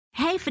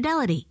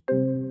Fidelity.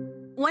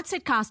 What's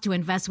it cost to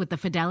invest with the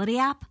Fidelity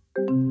app?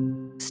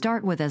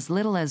 Start with as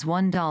little as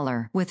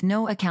 $1 with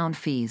no account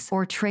fees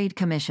or trade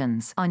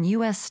commissions on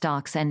U.S.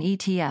 stocks and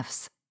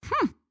ETFs.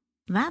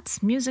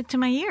 That's music to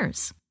my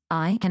ears.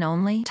 I can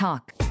only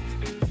talk.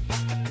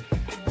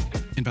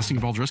 Investing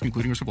involves risk,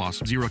 including risk of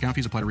loss. Zero account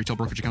fees apply to retail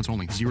brokerage accounts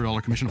only.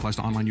 $0 commission applies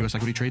to online U.S.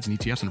 equity trades and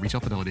ETFs and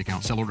retail Fidelity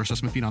accounts. Sell order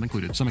assessment fee not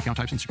included. Some account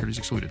types and securities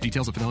excluded.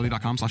 Details at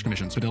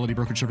fidelity.com/commissions. Fidelity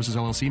Brokerage Services,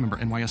 LLC, member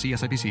NYSE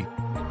SIPC.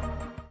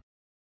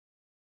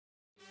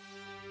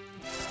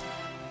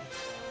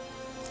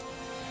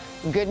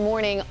 Good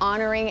morning.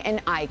 Honoring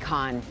an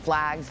icon.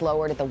 Flags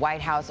lowered at the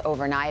White House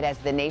overnight as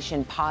the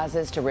nation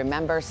pauses to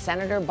remember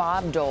Senator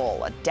Bob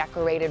Dole, a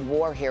decorated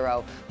war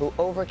hero who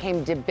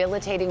overcame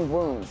debilitating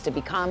wounds to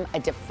become a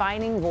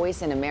defining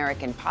voice in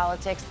American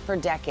politics for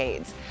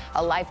decades.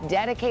 A life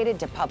dedicated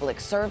to public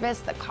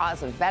service, the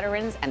cause of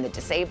veterans and the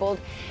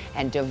disabled,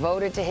 and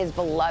devoted to his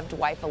beloved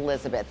wife,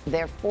 Elizabeth.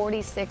 Their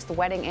 46th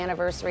wedding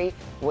anniversary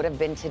would have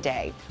been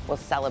today. We'll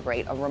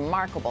celebrate a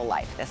remarkable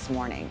life this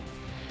morning.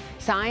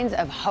 Signs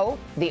of hope.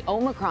 The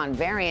Omicron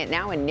variant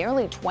now in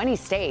nearly 20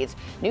 states.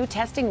 New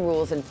testing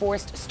rules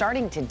enforced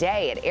starting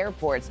today at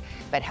airports,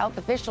 but health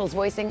officials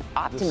voicing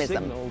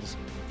optimism. The signals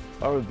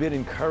are a bit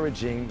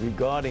encouraging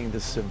regarding the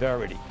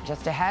severity.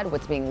 Just ahead,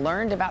 what's being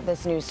learned about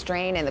this new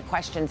strain and the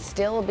questions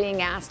still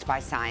being asked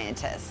by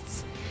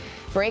scientists.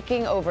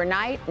 Breaking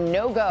overnight,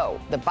 no go.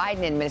 The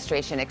Biden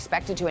administration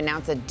expected to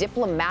announce a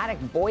diplomatic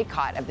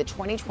boycott of the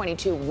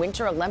 2022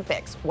 Winter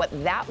Olympics. What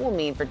that will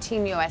mean for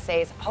Team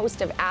USA's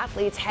host of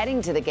athletes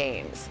heading to the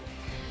games.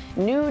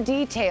 New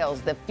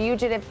details. The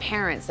fugitive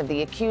parents of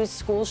the accused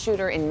school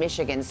shooter in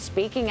Michigan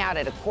speaking out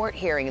at a court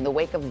hearing in the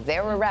wake of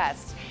their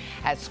arrest,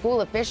 as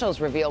school officials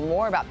reveal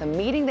more about the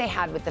meeting they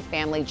had with the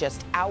family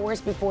just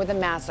hours before the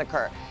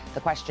massacre.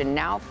 The question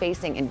now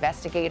facing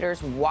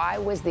investigators: why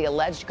was the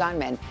alleged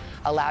gunman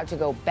allowed to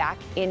go back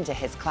into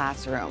his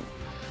classroom?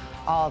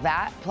 All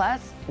that,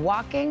 plus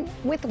walking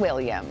with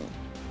William.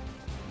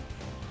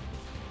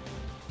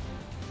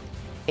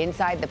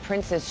 Inside the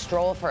prince's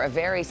stroll for a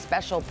very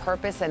special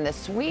purpose and the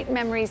sweet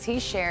memories he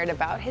shared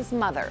about his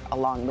mother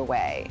along the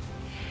way.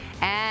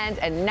 And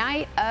a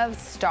night of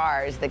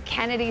stars. The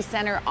Kennedy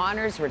Center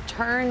Honors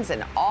returns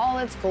in all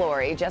its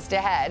glory. Just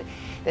ahead,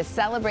 the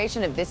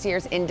celebration of this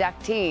year's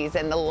inductees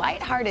and the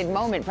lighthearted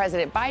moment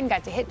President Biden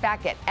got to hit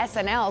back at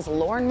SNL's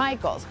Lorne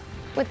Michaels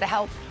with the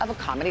help of a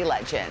comedy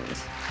legend.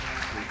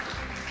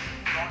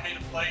 Want me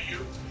to play you?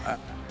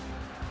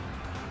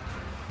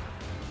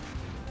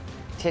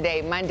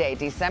 Today, Monday,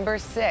 December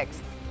 6th,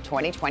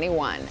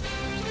 2021.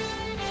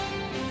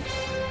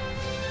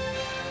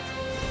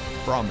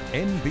 From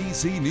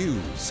NBC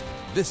News,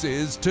 this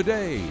is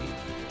Today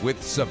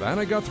with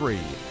Savannah Guthrie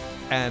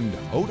and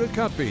Hoda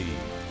Kotb,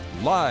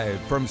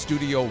 live from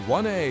Studio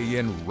 1A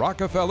in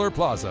Rockefeller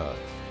Plaza.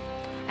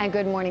 And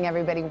good morning,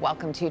 everybody.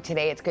 Welcome to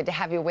Today. It's good to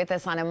have you with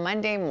us on a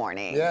Monday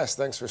morning. Yes,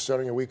 thanks for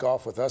starting your week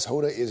off with us.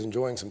 Hoda is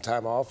enjoying some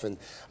time off, and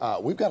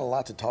we've got a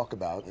lot to talk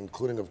about,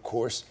 including, of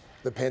course,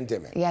 the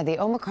pandemic. Yeah, the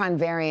Omicron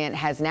variant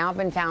has now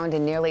been found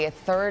in nearly a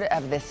third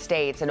of the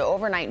states, and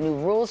overnight new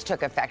rules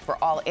took effect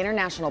for all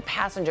international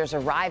passengers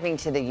arriving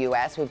to the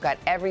U.S. We've got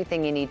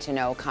everything you need to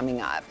know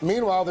coming up.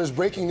 Meanwhile, there's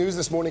breaking news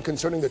this morning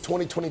concerning the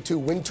 2022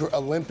 Winter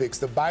Olympics.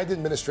 The Biden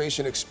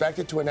administration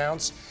expected to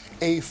announce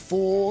a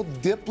full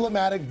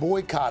diplomatic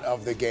boycott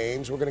of the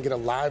games. We're going to get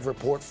a live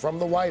report from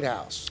the White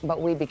House.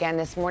 But we began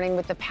this morning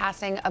with the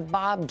passing of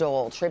Bob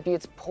Dole.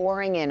 Tributes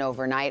pouring in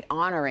overnight,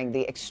 honoring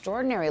the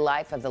extraordinary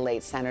life of the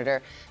late senator,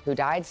 who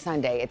died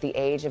Sunday at the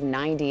age of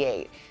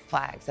 98.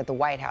 Flags at the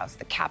White House,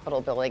 the Capitol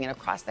building, and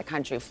across the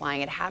country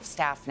flying at half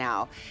staff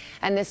now.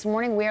 And this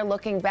morning, we are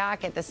looking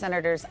back at the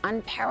senator's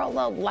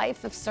unparalleled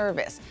life of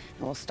service.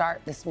 And we'll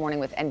start this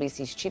morning with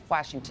NBC's chief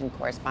Washington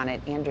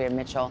correspondent, Andrea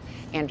Mitchell.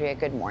 Andrea,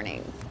 good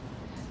morning.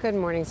 Good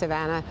morning,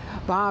 Savannah.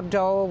 Bob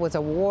Dole was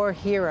a war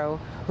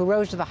hero who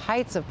rose to the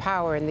heights of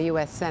power in the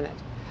U.S. Senate.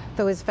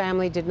 Though his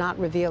family did not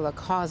reveal a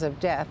cause of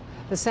death,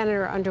 the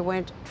senator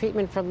underwent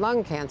treatment for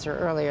lung cancer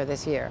earlier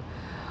this year.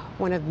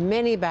 One of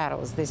many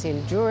battles this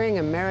enduring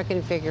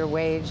American figure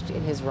waged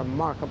in his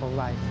remarkable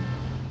life.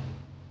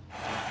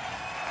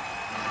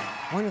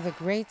 One of the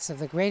greats of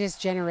the greatest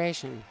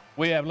generation.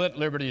 We have lit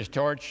liberty's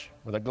torch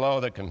with a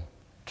glow that can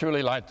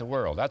truly light the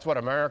world. That's what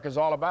America's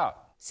all about.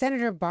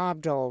 Senator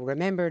Bob Dole,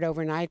 remembered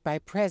overnight by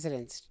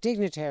presidents,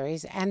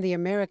 dignitaries, and the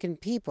American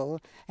people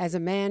as a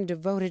man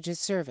devoted to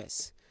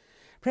service.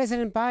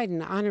 President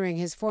Biden honoring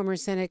his former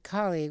Senate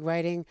colleague,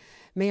 writing,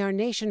 "May our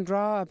nation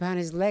draw upon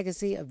his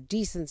legacy of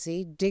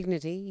decency,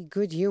 dignity,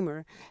 good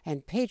humor,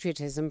 and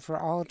patriotism for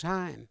all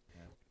time."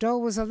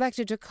 Dole was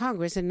elected to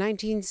Congress in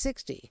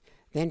 1960,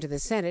 then to the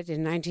Senate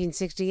in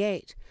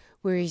 1968,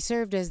 where he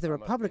served as the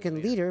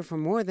Republican leader for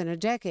more than a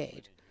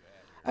decade.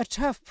 A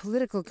tough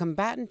political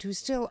combatant who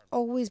still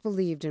always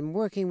believed in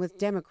working with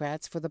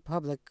Democrats for the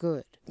public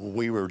good.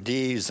 We were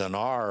D's and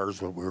R's,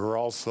 but we were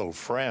also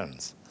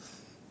friends.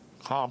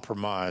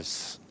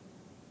 Compromise,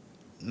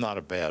 not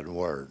a bad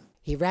word.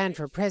 He ran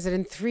for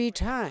president 3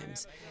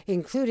 times,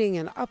 including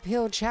an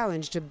uphill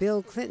challenge to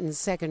Bill Clinton's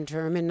second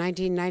term in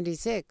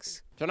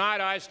 1996.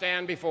 Tonight I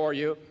stand before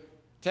you,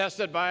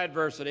 tested by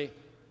adversity,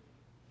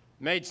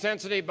 made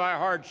sensitive by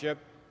hardship,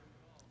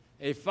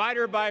 a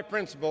fighter by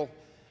principle,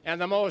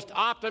 and the most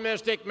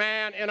optimistic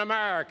man in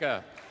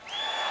America.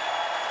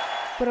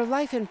 But a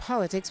life in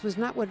politics was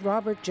not what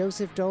Robert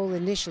Joseph Dole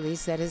initially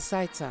set his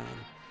sights on.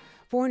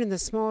 Born in the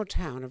small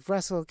town of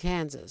Russell,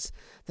 Kansas,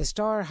 the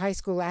star high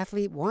school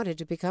athlete wanted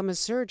to become a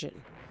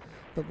surgeon.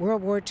 But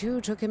World War II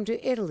took him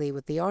to Italy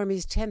with the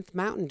Army's 10th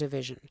Mountain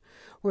Division,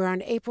 where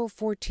on April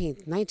 14,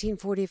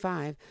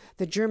 1945,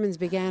 the Germans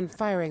began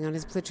firing on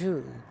his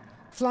platoon.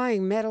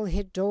 Flying metal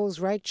hit Dole's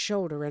right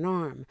shoulder and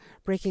arm,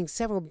 breaking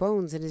several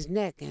bones in his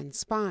neck and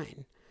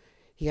spine.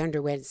 He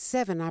underwent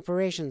 7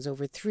 operations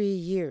over 3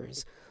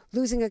 years,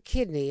 losing a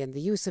kidney and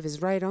the use of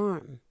his right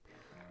arm.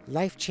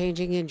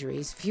 Life-changing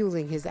injuries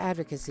fueling his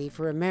advocacy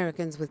for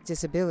Americans with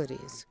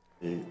disabilities.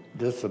 The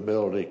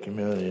disability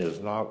community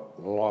is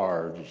not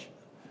large,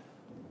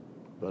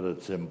 but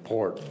it's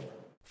important.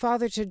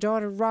 Father to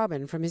daughter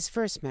Robin from his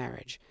first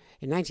marriage.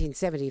 In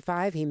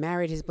 1975, he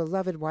married his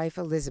beloved wife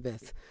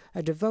Elizabeth,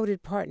 a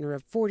devoted partner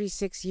of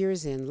 46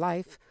 years in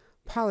life,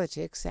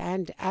 politics,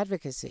 and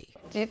advocacy.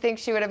 Do you think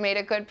she would have made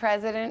a good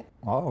president?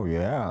 Oh,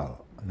 yeah.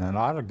 And then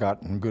I'd have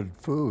gotten good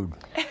food.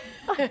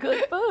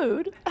 Good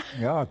food?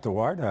 Yeah, at the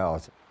White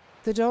House.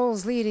 The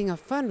Doles leading a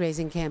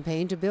fundraising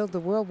campaign to build the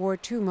World War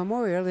II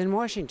Memorial in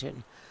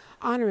Washington,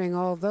 honoring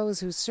all those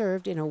who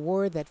served in a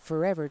war that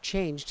forever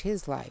changed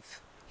his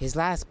life. His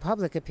last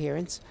public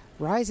appearance,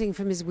 rising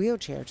from his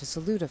wheelchair to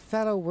salute a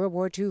fellow World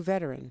War II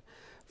veteran,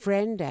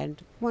 friend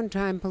and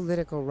one-time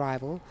political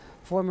rival,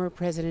 former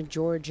President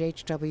George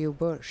H.W.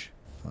 Bush.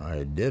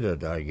 I did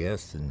it, I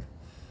guess, and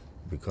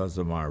because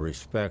of my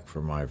respect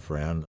for my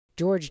friend.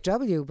 George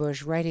W.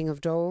 Bush writing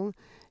of Dole,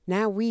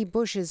 "Now we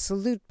Bushes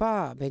salute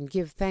Bob and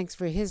give thanks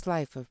for his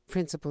life of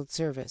principled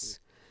service."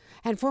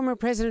 And former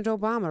President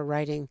Obama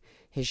writing,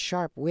 "His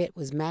sharp wit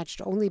was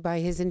matched only by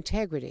his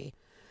integrity."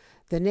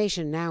 The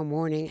nation now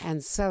mourning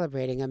and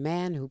celebrating a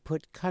man who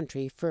put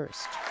country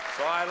first.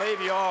 So I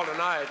leave you all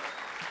tonight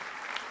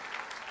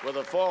with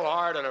a full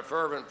heart and a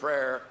fervent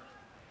prayer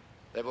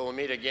that we'll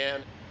meet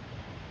again.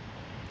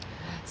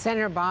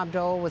 Senator Bob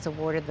Dole was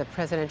awarded the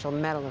Presidential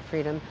Medal of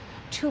Freedom,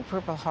 2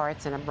 Purple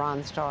Hearts and a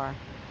Bronze Star.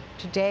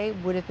 Today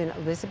would have been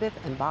Elizabeth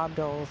and Bob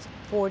Dole's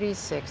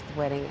 46th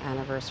wedding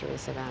anniversary,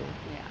 Savannah.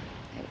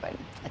 Yeah, it would.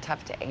 A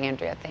tough day.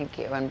 Andrea, thank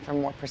you. And for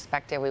more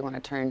perspective, we want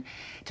to turn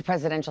to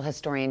presidential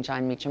historian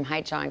Jon Meacham.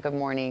 Hi, John. Good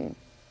morning.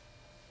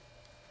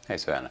 Hey,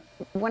 Savannah.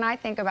 When I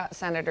think about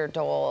Senator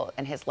Dole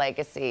and his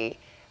legacy,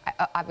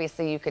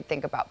 obviously you could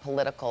think about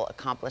political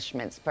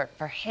accomplishments, but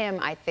for him,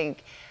 I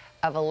think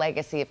of a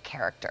legacy of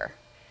character,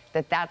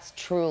 that's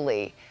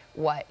truly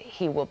what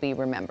he will be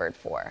remembered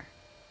for.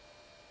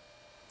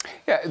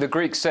 Yeah, the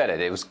Greeks said it.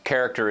 It was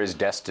character is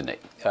destiny.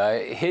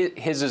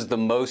 His is the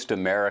most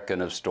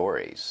American of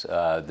stories.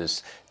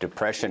 This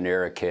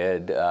Depression-era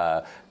kid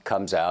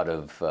comes out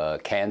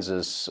of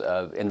Kansas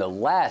in the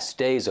last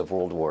days of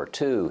World War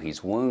II.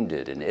 He's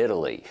wounded in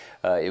Italy.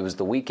 It was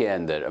the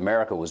weekend that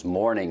America was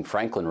mourning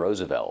Franklin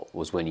Roosevelt,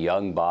 was when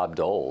young Bob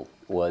Dole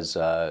was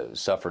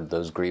suffered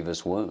those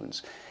grievous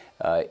wounds.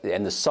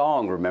 And the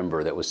song,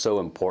 remember, that was so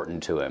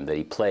important to him, that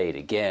he played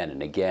again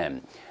and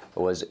again,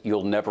 was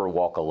 "You'll Never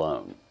Walk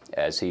Alone,"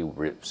 as he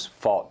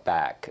fought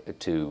back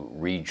to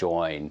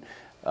rejoin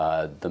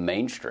the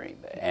mainstream.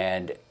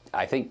 And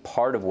I think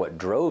part of what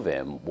drove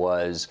him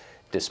was,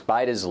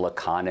 despite his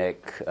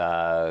laconic,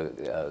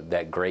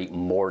 that great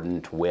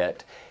mordant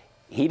wit,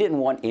 he didn't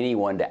want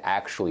anyone to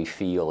actually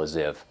feel as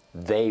if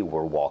they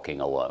were walking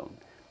alone.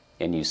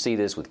 And you see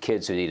this with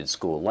kids who needed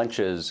school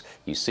lunches,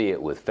 you see it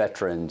with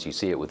veterans, you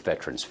see it with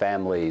veterans'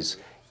 families.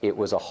 It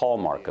was a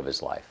hallmark of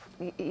his life.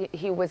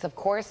 He was, of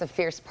course, a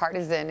fierce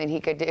partisan, and he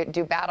could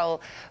do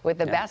battle with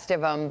the best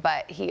of them,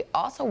 but he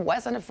also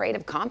wasn't afraid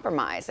of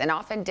compromise, and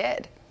often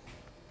did.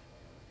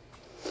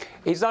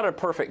 He's not a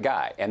perfect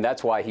guy, and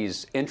that's why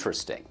he's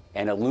interesting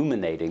and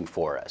illuminating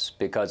for us,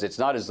 because it's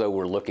not as though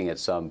we're looking at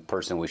some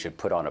person we should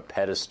put on a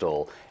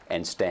pedestal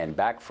and stand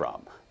back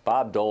from.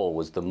 Bob Dole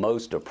was the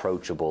most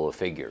approachable of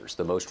figures,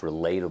 the most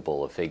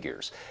relatable of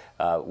figures.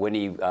 When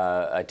he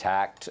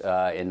attacked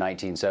in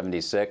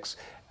 1976,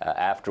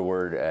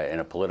 afterward, in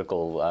a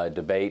political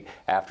debate,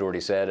 afterward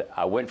he said,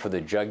 "I went for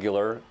the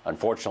jugular.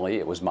 Unfortunately,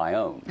 it was my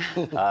own."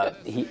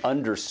 He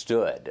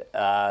understood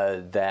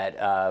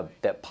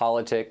that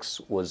politics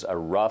was a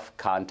rough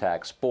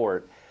contact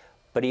sport,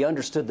 but he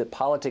understood that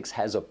politics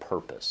has a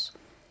purpose.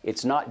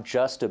 It's not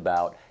just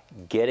about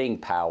getting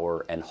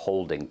power and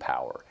holding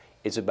power.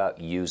 It's about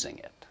using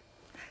it.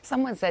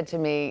 Someone said to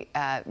me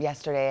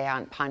yesterday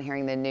upon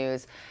hearing the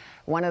news,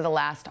 one of the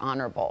last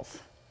honorables.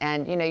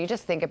 And, you know, you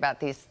just think about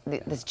this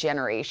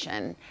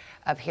generation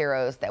of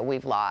heroes that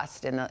we've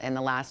lost in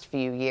the last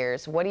few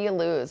years. What do you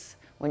lose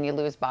when you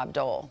lose Bob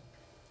Dole?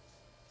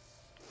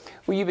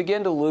 Well, you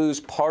begin to lose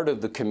part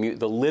of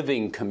the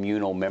living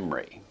communal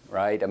memory.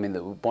 right? I mean,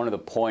 one of the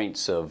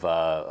points of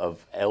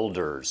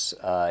elders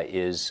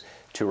is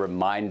to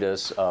remind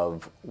us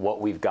of what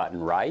we've gotten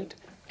right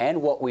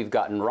and what we've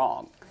gotten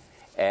wrong.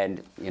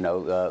 And,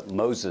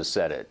 Moses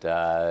said it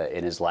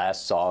in his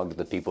last song to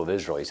the people of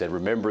Israel. He said,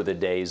 remember the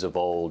days of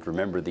old,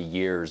 remember the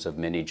years of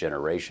many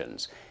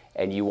generations.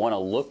 And you want to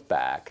look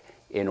back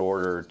in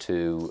order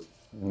to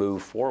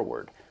move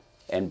forward.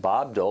 And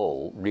Bob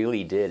Dole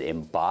really did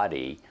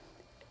embody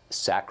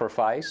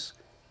sacrifice.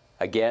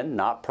 Again,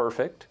 not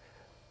perfect,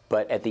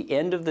 but at the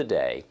end of the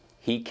day,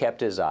 he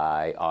kept his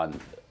eye on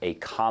a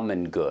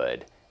common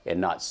good and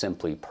not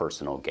simply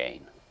personal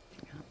gain.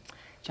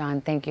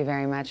 Jon, thank you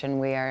very much. And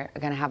we are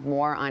going to have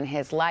more on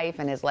his life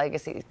and his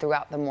legacy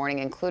throughout the morning,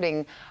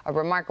 including a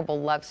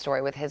remarkable love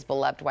story with his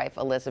beloved wife,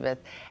 Elizabeth,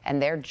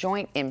 and their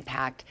joint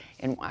impact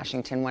in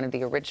Washington, one of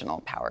the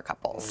original power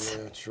couples.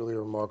 Yeah, truly a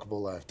remarkable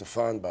life,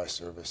 defined by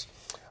service.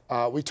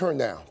 We turn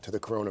now to the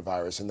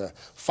coronavirus and the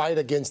fight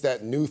against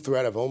that new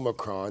threat of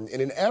Omicron.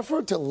 In an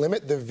effort to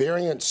limit the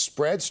variant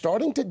spread,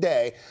 starting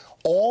today,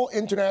 all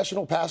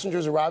international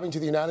passengers arriving to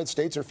the United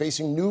States are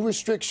facing new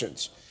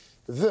restrictions.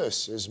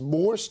 This as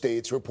more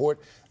states report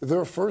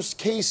their first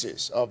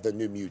cases of the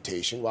new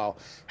mutation, while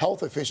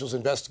health officials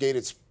investigate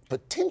its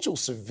potential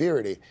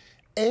severity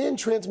and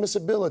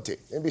transmissibility.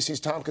 NBC's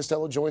Tom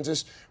Costello joins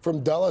us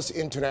from Dulles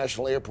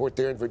International Airport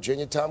there in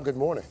Virginia. Tom, good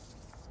morning.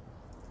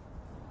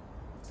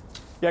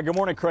 Yeah, good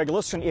morning, Craig.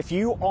 Listen, if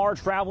you are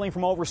traveling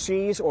from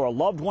overseas or a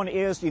loved one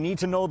is, you need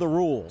to know the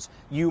rules.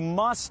 You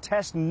must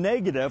test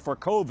negative for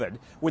COVID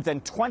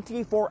within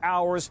 24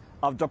 hours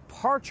of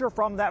departure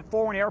from that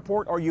foreign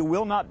airport, or you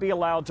will not be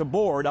allowed to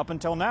board. Up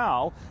until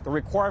now, the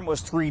requirement was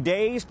 3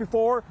 days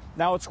before.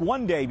 Now it's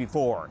 1 day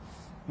before.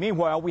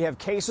 Meanwhile, we have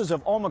cases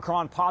of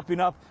Omicron popping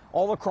up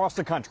all across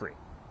the country.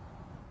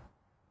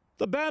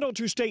 The battle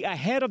to stay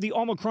ahead of the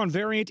Omicron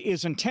variant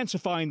is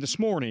intensifying this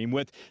morning,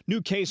 with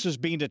new cases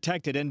being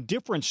detected in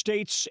different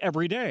states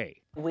every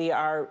day. We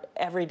are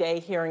every day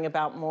hearing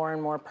about more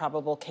and more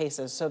probable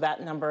cases, so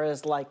that number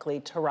is likely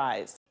to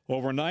rise.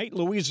 Overnight,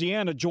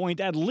 Louisiana joined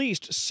at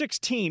least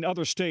 16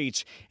 other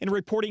states in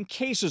reporting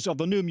cases of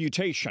the new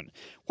mutation.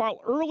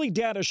 While early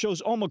data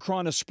shows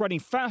Omicron is spreading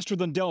faster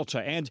than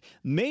Delta and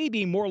may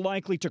be more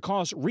likely to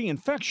cause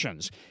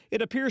reinfections,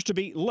 it appears to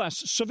be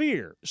less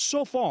severe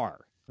so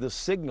far. The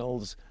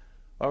signals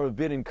are a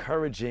bit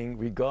encouraging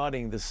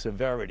regarding the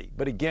severity.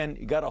 But again,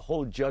 you got to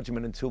hold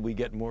judgment until we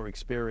get more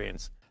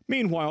experience.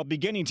 Meanwhile,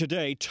 beginning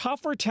today,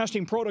 tougher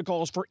testing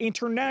protocols for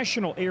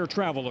international air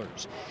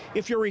travelers.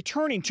 If you're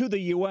returning to the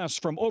U.S.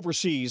 from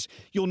overseas,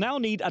 you'll now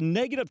need a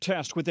negative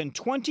test within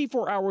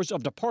 24 hours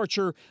of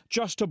departure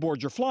just to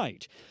board your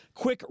flight.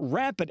 Quick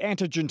rapid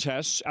antigen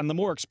tests and the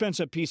more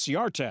expensive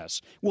PCR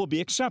tests will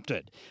be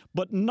accepted.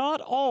 But not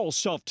all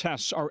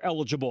self-tests are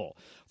eligible.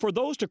 For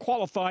those to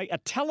qualify, a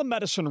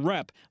telemedicine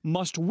rep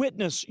must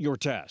witness your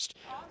test.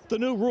 The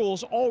new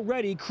rules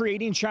already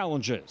creating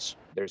challenges.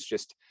 There's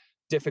just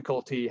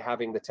difficulty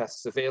having the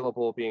tests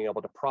available, being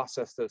able to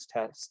process those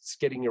tests,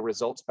 getting your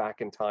results back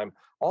in time.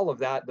 All of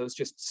that, those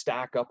just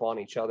stack up on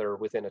each other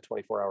within a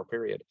 24-hour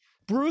period.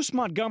 Bruce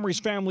Montgomery's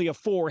family of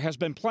 4 has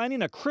been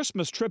planning a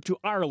Christmas trip to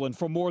Ireland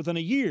for more than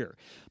a year.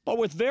 But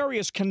with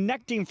various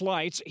connecting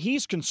flights,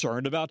 he's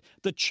concerned about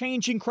the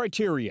changing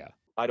criteria.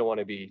 I don't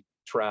want to be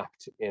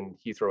trapped in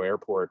Heathrow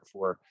Airport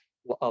for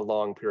a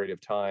long period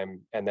of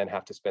time and then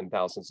have to spend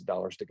thousands of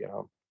dollars to get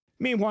home.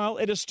 Meanwhile,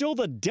 it is still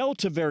the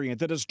Delta variant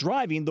that is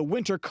driving the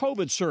winter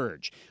COVID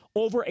surge.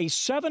 Over a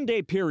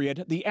 7-day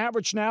period, the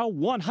average now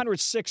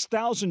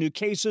 106,000 new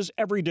cases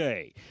every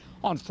day.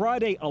 On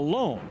Friday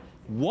alone,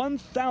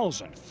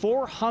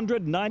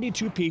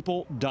 1,492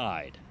 people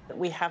died.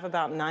 We have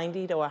about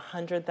 90 to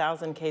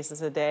 100,000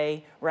 cases a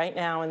day right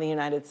now in the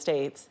United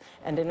States,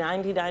 and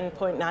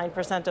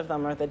 99.9% of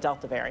them are the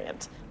Delta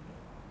variant.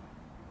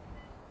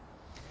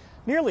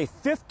 Nearly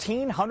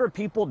 1,500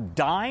 people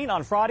dying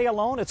on Friday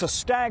alone. It's a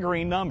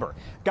staggering number.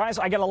 Guys,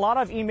 I get a lot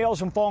of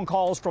emails and phone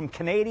calls from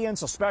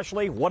Canadians,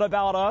 especially. What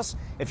about us?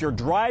 If you're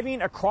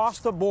driving across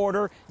the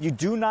border, you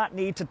do not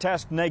need to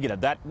test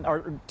negative,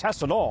 or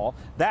test at all.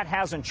 That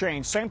hasn't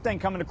changed. Same thing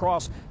coming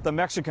across the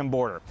Mexican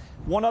border.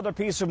 One other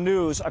piece of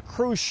news, a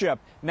cruise ship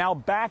now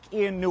back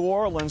in New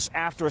Orleans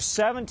after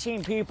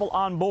 17 people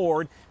on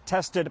board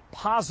tested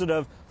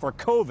positive for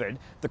COVID.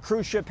 The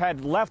cruise ship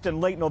had left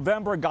in late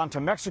November, gone to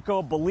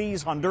Mexico,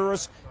 Belize,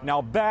 Honduras,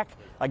 now back.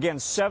 Again,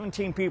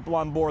 17 people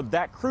on board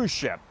that cruise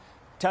ship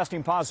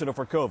testing positive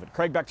for COVID.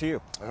 Craig, back to you.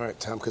 All right,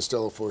 Tom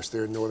Costello for us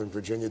there in Northern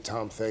Virginia.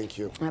 Tom, thank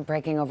you.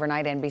 Breaking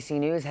overnight, NBC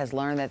News has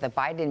learned that the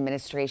Biden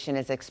administration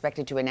is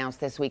expected to announce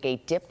this week a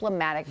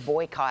diplomatic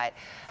boycott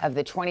of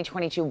the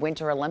 2022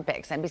 Winter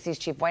Olympics. NBC's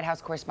chief White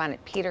House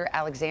correspondent Peter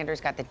Alexander's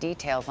got the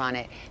details on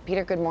it.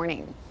 Peter, good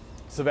morning.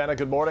 Savannah,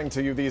 good morning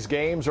to you. These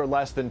games are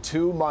less than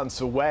 2 months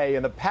away.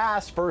 In the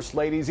past, first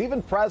ladies,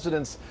 even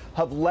presidents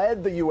have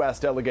led the U.S.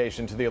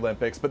 delegation to the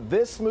Olympics. But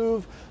this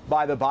move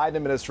by the Biden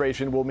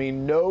administration will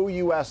mean no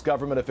U.S.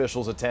 government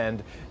officials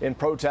attend in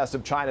protest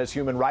of China's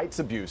human rights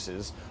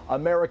abuses.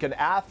 American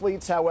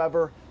athletes,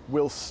 however,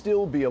 will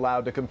still be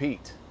allowed to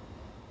compete.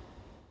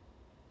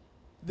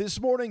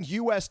 This morning,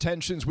 U.S.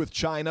 tensions with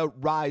China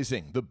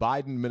rising. The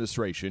Biden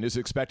administration is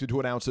expected to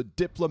announce a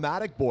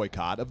diplomatic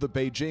boycott of the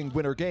Beijing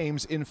Winter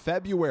Games in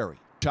February.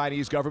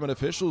 Chinese government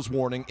officials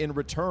warning in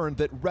return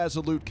that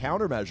resolute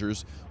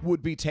countermeasures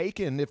would be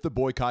taken if the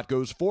boycott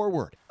goes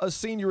forward. A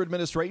senior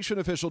administration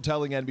official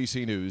telling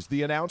NBC News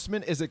the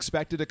announcement is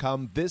expected to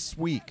come this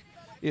week.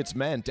 It's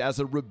meant as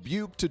a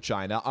rebuke to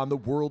China on the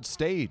world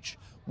stage,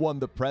 one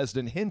the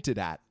president hinted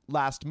at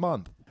last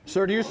month.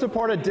 Sir, do you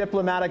support a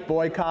diplomatic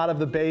boycott of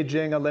the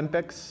Beijing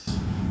Olympics?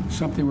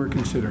 Something we're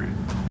considering.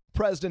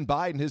 President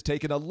Biden has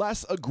taken a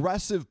less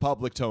aggressive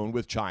public tone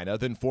with China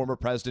than former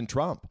President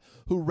Trump,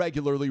 who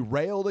regularly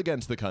railed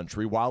against the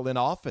country while in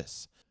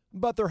office.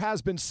 But there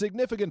has been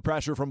significant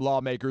pressure from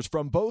lawmakers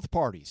from both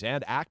parties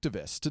and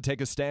activists to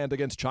take a stand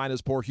against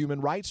China's poor human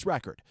rights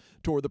record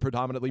toward the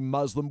predominantly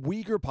Muslim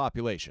Uyghur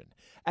population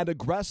and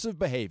aggressive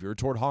behavior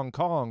toward Hong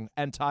Kong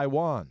and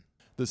Taiwan.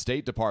 The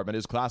State Department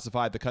has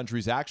classified the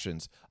country's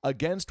actions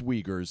against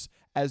Uyghurs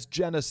as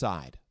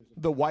genocide.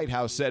 The White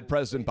House said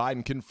President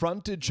Biden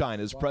confronted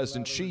China's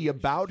President Xi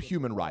about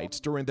human rights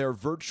during their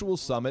virtual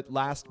summit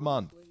last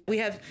month. We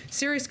have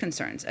serious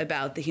concerns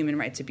about the human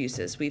rights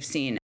abuses we've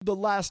seen. The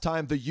last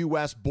time the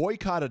U.S.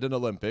 boycotted an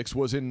Olympics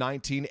was in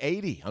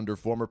 1980 under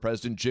former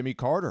President Jimmy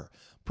Carter,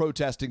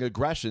 protesting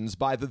aggressions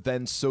by the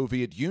then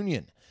Soviet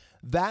Union.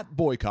 That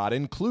boycott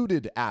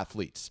included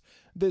athletes.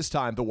 This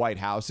time, the White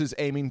House is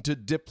aiming to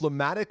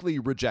diplomatically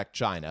reject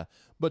China,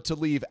 but to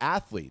leave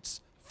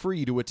athletes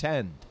free to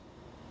attend.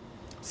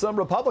 Some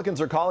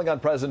Republicans are calling on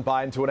President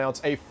Biden to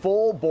announce a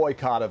full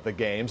boycott of the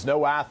Games.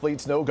 No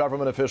athletes, no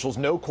government officials,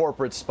 no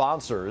corporate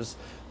sponsors.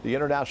 The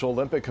International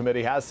Olympic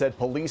Committee has said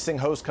policing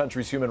host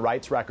countries' human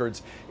rights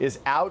records is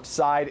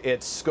outside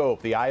its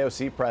scope. The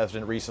IOC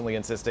president recently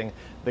insisting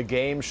the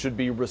Games should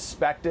be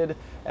respected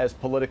as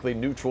politically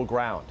neutral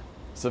ground.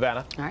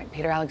 Savannah. All right,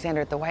 Peter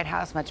Alexander at the White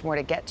House. Much more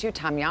to get to.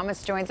 Tom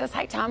Yamas joins us.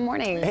 Hi, Tom.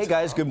 Morning. Hey,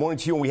 guys. Good morning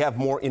to you. And we have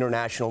more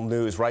international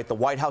news, right? The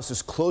White House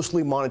is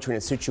closely monitoring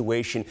a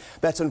situation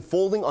that's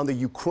unfolding on the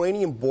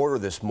Ukrainian border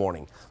this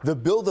morning. The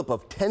buildup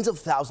of tens of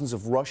thousands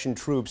of Russian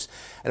troops,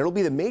 and it'll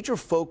be the major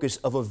focus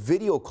of a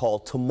video call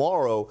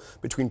tomorrow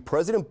between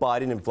President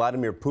Biden and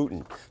Vladimir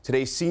Putin.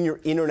 Today's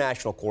senior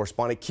international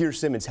correspondent, Keir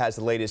Simmons, has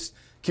the latest.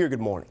 Keir, good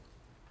morning.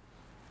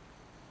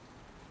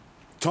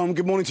 Tom,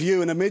 good morning to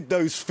you. And amid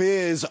those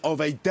fears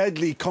of a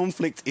deadly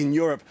conflict in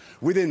Europe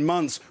within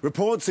months,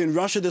 reports in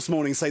Russia this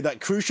morning say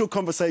that crucial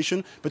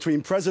conversation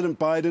between President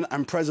Biden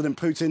and President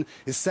Putin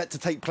is set to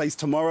take place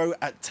tomorrow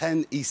at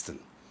 10 Eastern.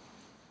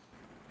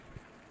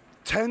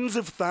 Tens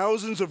of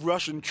thousands of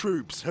Russian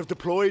troops have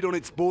deployed on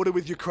its border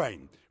with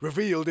Ukraine,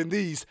 revealed in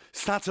these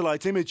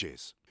satellite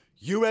images.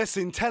 US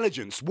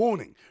intelligence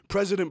warning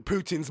President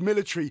Putin's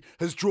military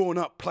has drawn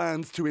up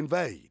plans to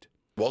invade.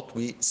 What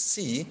we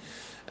see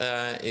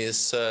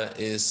is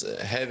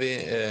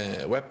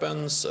heavy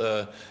weapons.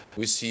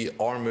 We see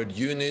armored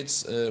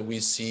units.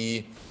 We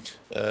see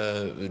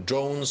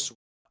drones.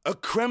 A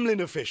Kremlin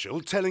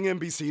official telling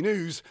NBC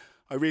News,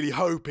 "I really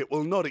hope it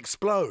will not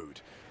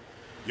explode."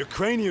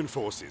 Ukrainian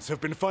forces have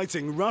been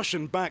fighting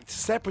Russian-backed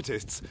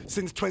separatists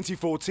since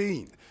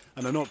 2014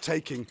 and are not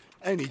taking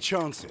any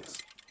chances.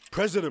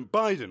 President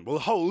Biden will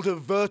hold a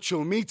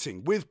virtual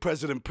meeting with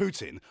President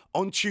Putin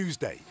on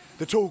Tuesday.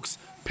 The talks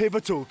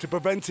pivotal to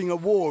preventing a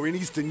war in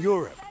Eastern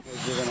Europe.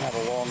 We're going to have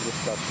a long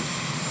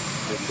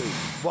discussion.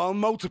 While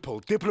multiple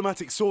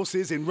diplomatic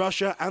sources in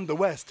Russia and the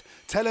West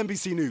tell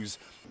NBC News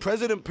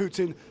President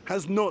Putin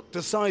has not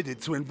decided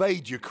to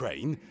invade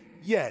Ukraine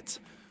yet,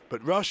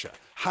 but Russia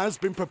has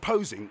been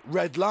proposing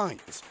red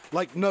lines,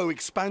 like no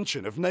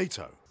expansion of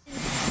NATO.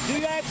 Do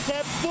you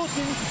accept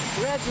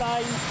Putin's red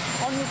line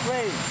on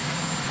Ukraine?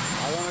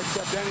 I don't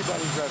accept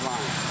anybody's red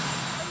line.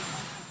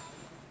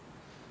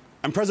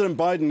 And President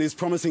Biden is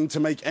promising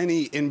to make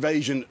any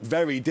invasion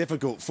very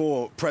difficult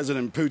for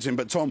President Putin.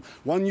 But Tom,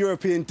 one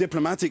European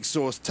diplomatic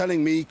source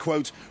telling me,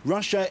 quote,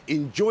 Russia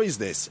enjoys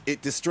this.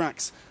 It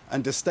distracts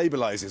and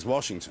destabilizes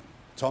Washington.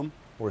 Tom?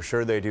 We're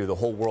sure they do. The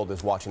whole world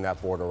is watching that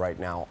border right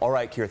now. All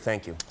right, Keir,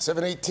 thank you.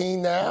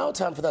 7:18 now.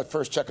 Time for that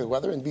first check of the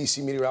weather.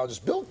 NBC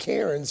meteorologist Bill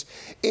Cairns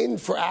in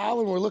for Al,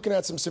 and we're looking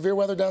at some severe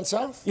weather down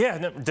south.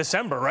 Yeah,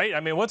 December, right?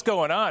 I mean, what's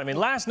going on? I mean,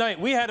 last night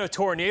we had a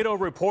tornado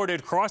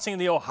reported crossing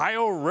the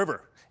Ohio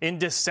River in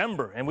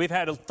December, and we've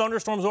had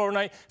thunderstorms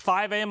overnight.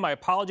 5 a.m. My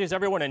apologies,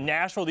 everyone in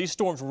Nashville. These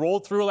storms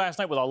rolled through last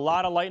night with a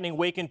lot of lightning,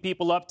 waking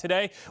people up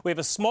today. We have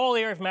a small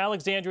area from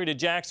Alexandria to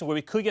Jackson where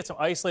we could get some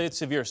isolated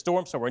severe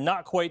storms, so we're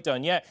not quite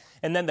done yet.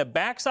 And then the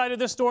backside of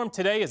the storm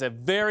today is a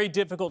very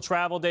difficult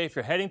travel day if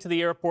you're heading to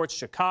the airports,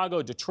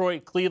 Chicago,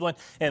 Detroit, Cleveland,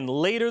 and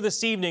later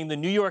this evening, the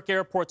New York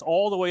airports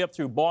all the way up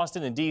through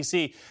Boston and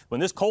D.C. When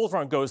this cold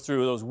front goes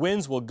through, those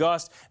winds will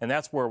gust, and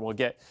that's where we'll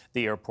get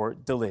the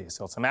airport delays.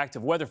 So some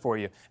active weather for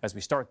you as we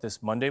start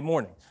this Monday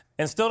morning.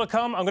 And still to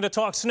come, I'm going to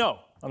talk snow.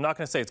 I'm not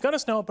going to say it's going to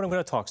snow, but I'm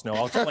going to talk snow.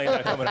 I'll explain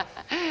that coming up.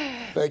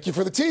 Thank you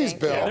for the tease,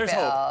 Bill. Yeah, there's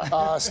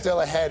hope.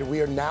 Still ahead, we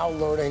are now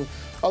learning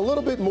a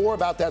little bit more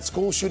about that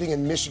school shooting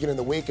in Michigan in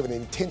the wake of an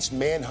intense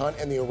manhunt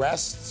and the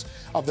arrests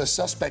of the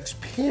suspect's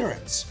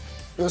parents.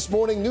 This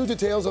morning, new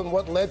details on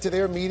what led to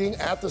their meeting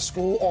at the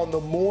school on the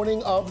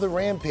morning of the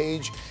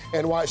rampage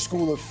and why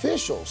school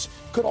officials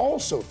could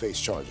also face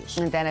charges.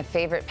 And then a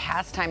favorite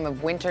pastime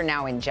of winter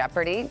now in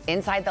jeopardy,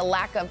 inside the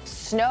lack of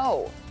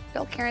snow.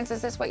 Bill Cairns,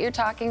 is this what you're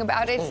talking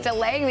about? It's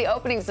delaying the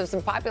openings of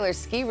some popular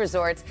ski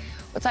resorts.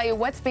 We'll tell you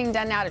what's being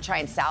done now to try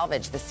and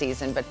salvage the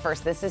season. But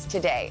first, this is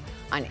Today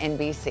on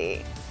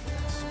NBC.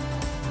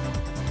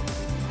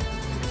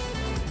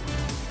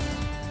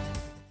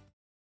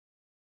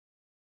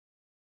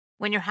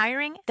 When you're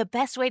hiring, the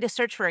best way to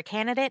search for a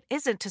candidate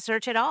isn't to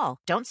search at all.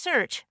 Don't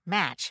search,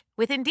 match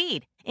with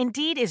Indeed.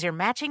 Indeed is your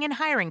matching and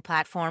hiring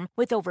platform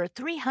with over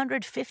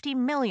 350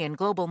 million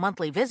global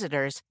monthly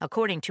visitors,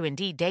 according to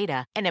Indeed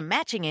data, and a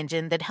matching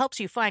engine that helps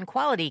you find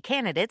quality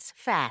candidates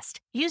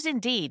fast. Use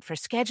Indeed for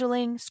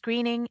scheduling,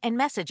 screening, and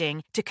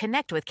messaging to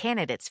connect with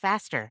candidates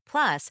faster.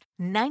 Plus,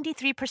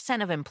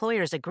 93% of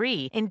employers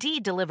agree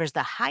Indeed delivers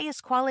the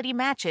highest quality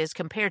matches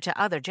compared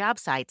to other job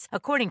sites,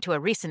 according to a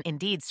recent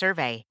Indeed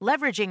survey.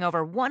 Leveraging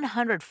over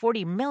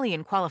 140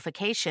 million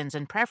qualifications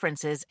and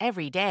preferences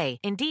every day,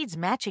 Indeed's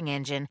matching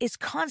engine is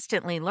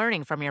constantly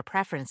learning from your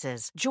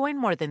preferences. Join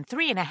more than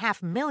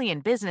 3.5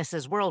 million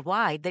businesses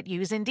worldwide that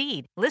use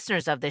Indeed.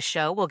 Listeners of this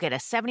show will get a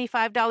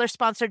 $75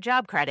 sponsored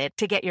job credit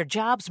to get your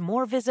jobs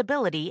more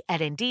visibility at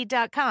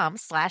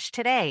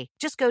Indeed.com/today.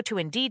 Just go to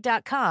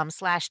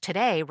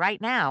Indeed.com/today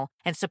right now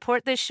and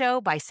support this show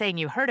by saying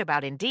you heard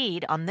about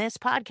Indeed on this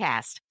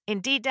podcast.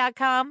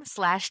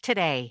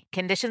 Indeed.com/today.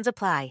 Conditions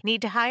apply.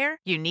 Need to hire?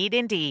 You need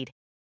Indeed.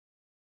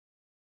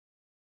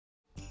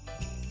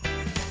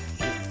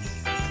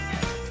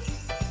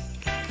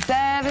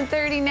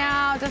 7:30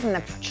 now. Doesn't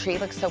the tree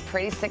look so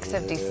pretty? 6th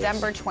of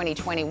December,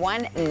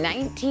 2021.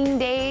 19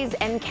 days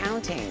and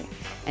counting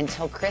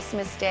until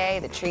Christmas Day.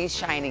 The tree's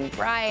shining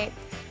bright.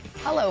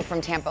 Hello from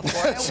Tampa,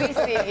 Florida. We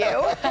see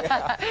you.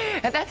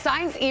 That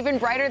sign's even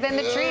brighter than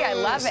the tree. I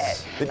love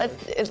it.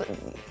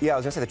 Yeah, I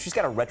was going to say, the tree's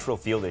got a retro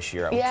feel this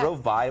year. I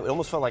drove by, it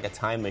almost felt like a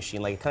time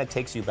machine. Like, it kind of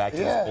takes you back to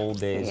those old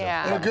days.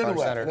 Yeah. Of In a good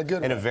way. Center.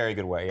 In a very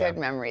good way, yeah. Good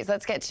memories.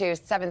 Let's get to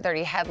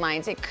 7:30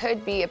 headlines. It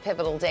could be a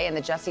pivotal day in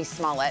the Jussie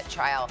Smollett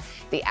trial.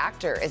 The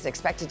actor is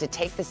expected to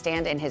take the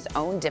stand in his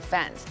own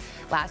defense.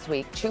 Last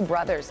week, two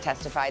brothers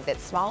testified that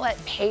Smollett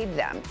paid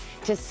them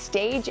to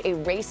stage a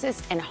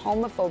racist and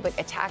homophobic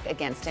attack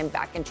against him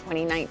back in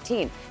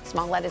 2019.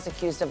 Smollett is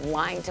accused of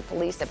lying to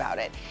police about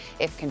it.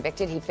 If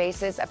convicted, he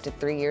faces up to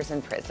 3 years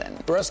in prison.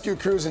 Rescue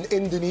crews in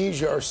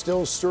Indonesia are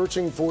still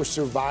searching for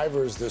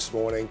survivors this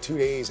morning, 2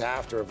 days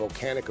after a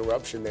volcanic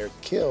eruption there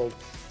killed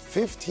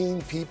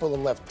 15 people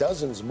and left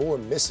dozens more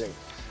missing.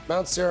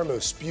 Mount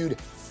Semeru spewed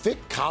thick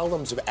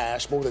columns of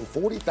ash more than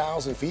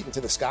 40,000 feet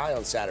into the sky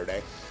on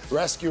Saturday.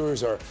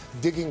 Rescuers are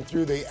digging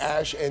through the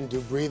ash and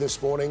debris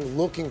this morning,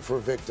 looking for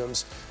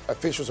victims.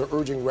 Officials are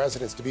urging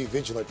residents to be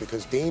vigilant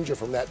because danger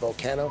from that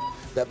volcano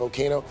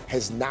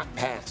has not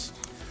passed.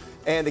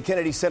 And the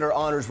Kennedy Center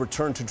honors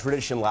returned to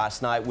tradition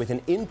last night with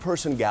an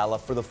in-person gala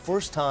for the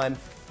first time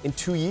in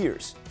 2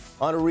 years.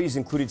 Honorees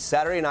included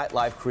Saturday Night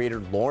Live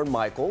creator Lorne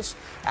Michaels,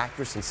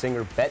 actress and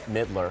singer Bette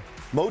Midler,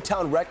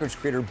 Motown Records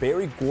creator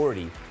Berry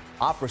Gordy,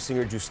 opera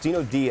singer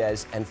Justino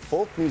Diaz, and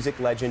folk music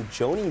legend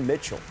Joni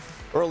Mitchell.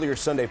 Earlier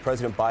Sunday,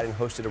 President Biden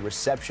hosted a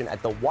reception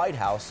at the White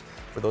House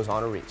for those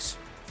honorees.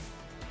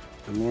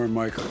 And Lorne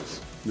Michaels,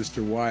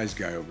 Mr. Wise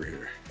Guy over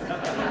here.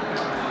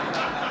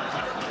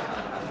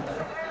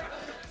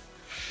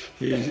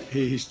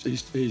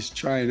 He's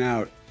trying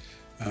out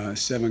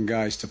 7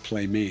 guys to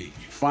play me.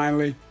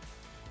 Finally,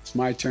 it's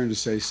my turn to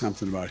say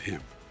something about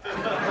him.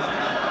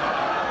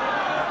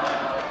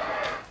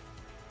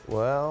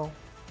 Well,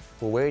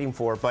 we're waiting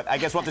for it, but I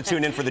guess we'll have to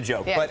tune in for the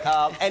joke. Yeah. But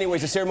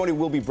anyways, the ceremony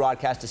will be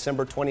broadcast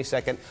December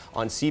 22nd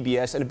on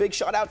CBS. And a big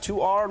shout out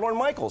to our Lorne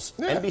Michaels,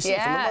 NBC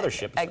from the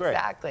mothership. It's great.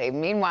 Exactly.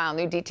 Meanwhile,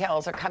 new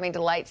details are coming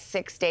to light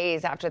 6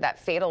 days after that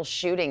fatal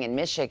shooting in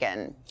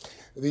Michigan.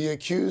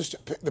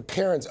 The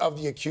parents of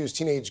the accused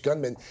teenage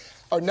gunman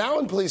are now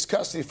in police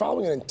custody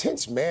following an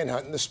intense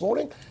manhunt. And this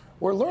morning,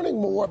 we're learning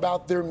more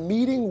about their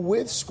meeting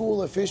with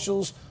school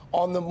officials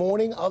on the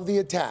morning of the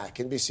attack.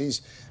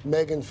 NBC's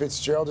Megan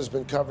Fitzgerald has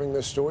been covering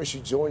this story. She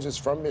joins us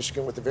from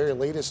Michigan with the very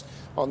latest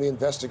on the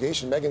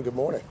investigation. Megan, good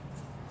morning.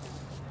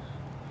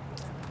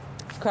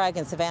 Craig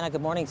and Savannah,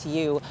 good morning to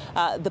you.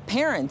 The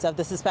parents of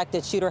the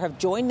suspected shooter have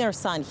joined their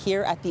son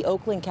here at the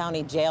Oakland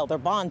County Jail. Their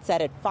bond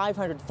set at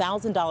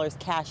 $500,000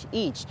 cash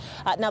each.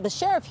 Now, the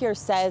sheriff here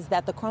says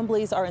that the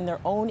Crumbleys are in their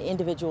own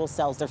individual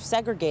cells. They're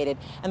segregated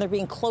and they're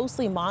being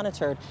closely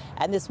monitored.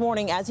 And this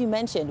morning, as you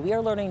mentioned, we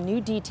are learning new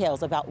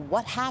details about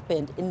what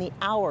happened in the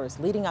hours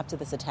leading up to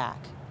this attack.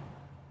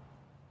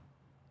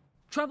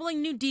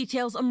 Troubling new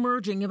details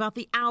emerging about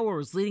the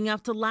hours leading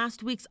up to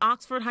last week's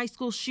Oxford High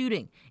School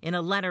shooting in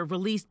a letter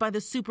released by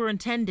the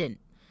superintendent.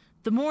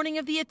 The morning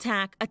of the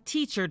attack, a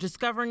teacher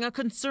discovering a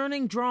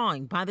concerning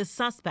drawing by the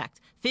suspect,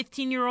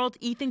 15-year-old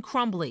Ethan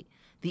Crumbley.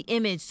 The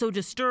image so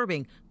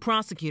disturbing,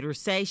 prosecutors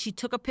say she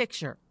took a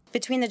picture.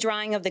 Between the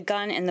drawing of the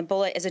gun and the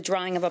bullet is a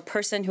drawing of a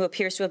person who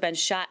appears to have been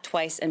shot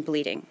twice and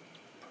bleeding.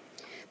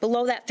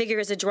 Below that figure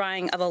is a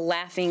drawing of a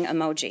laughing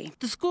emoji.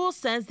 The school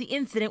says the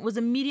incident was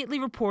immediately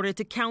reported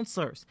to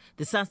counselors,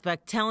 the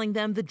suspect telling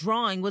them the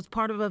drawing was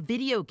part of a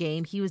video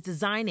game he was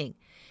designing.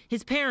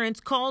 His parents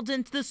called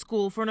into the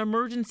school for an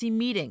emergency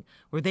meeting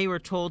where they were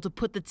told to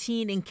put the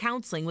teen in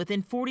counseling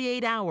within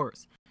 48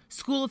 hours.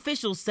 School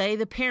officials say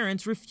the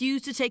parents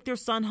refused to take their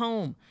son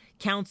home,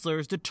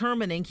 counselors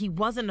determining he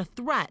wasn't a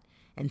threat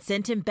and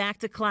sent him back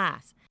to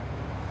class.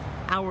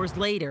 Hours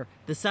later,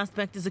 the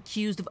suspect is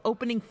accused of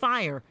opening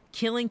fire,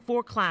 killing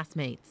 4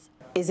 classmates.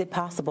 Is it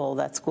possible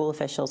that school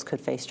officials could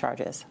face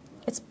charges?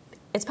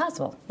 It's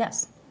possible,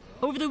 yes.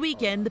 Over the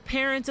weekend, the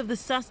parents of the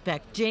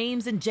suspect,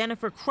 James and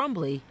Jennifer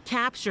Crumbly,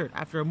 captured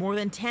after a more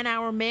than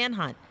 10-hour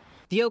manhunt.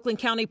 The Oakland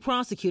County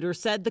prosecutor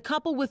said the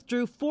couple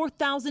withdrew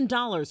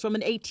 $4,000 from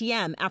an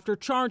ATM after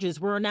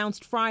charges were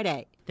announced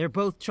Friday. They're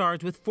both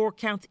charged with 4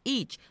 counts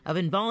each of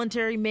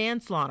involuntary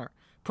manslaughter.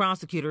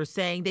 Prosecutors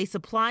saying they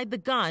supplied the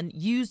gun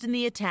used in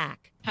the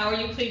attack. How are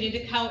you pleading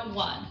to count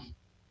 1?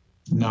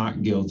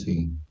 Not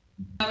guilty.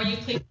 How are you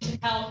pleading to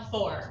count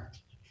 4?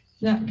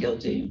 Not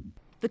guilty.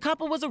 The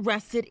couple was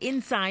arrested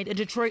inside a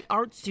Detroit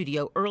art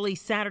studio early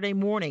Saturday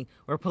morning,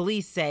 where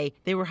police say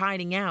they were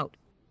hiding out.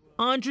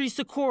 Andre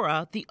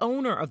Sikora, the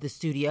owner of the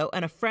studio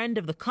and a friend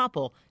of the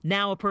couple,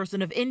 now a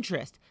person of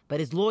interest, but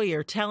his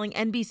lawyer telling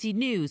NBC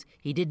News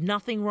he did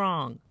nothing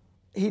wrong.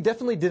 He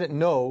definitely didn't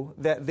know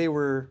that they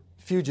were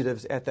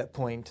fugitives at that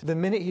point. The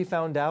minute he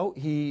found out,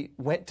 he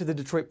went to the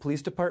Detroit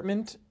Police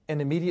Department and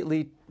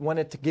immediately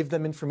wanted to give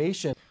them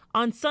information.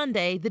 On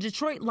Sunday, the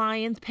Detroit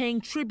Lions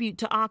paying tribute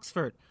to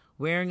Oxford,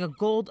 wearing a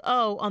gold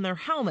O on their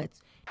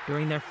helmets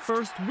during their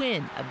first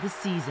win of the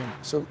season.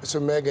 So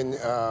Megan,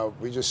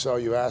 we just saw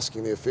you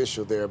asking the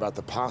official there about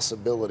the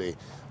possibility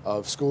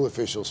of school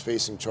officials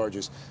facing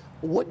charges.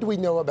 What do we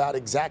know about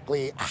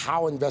exactly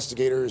how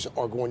investigators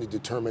are going to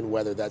determine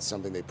whether that's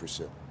something they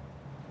pursue?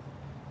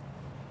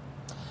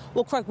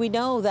 Well, Craig, we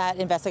know that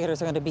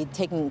investigators are going to be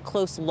taking a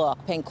close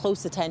look, paying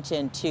close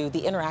attention to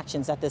the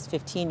interactions that this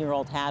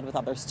 15-year-old had with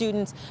other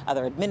students,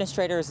 other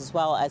administrators, as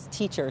well as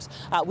teachers.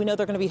 We know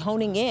they're going to be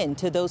honing in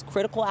to those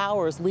critical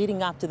hours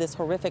leading up to this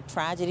horrific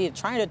tragedy to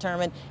try and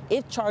determine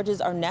if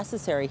charges are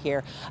necessary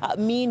here.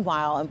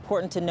 Meanwhile,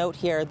 important to note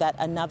here that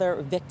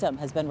another victim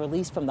has been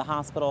released from the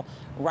hospital.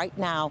 Right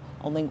now,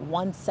 only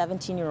one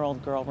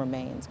 17-year-old girl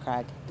remains,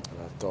 Craig.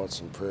 Our thoughts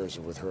and prayers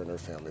are with her and her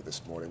family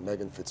this morning.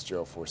 Megan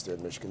Fitzgerald for us there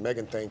in Michigan.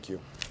 Megan, thank you.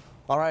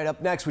 All right,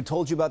 up next, we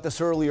told you about this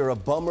earlier, a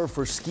bummer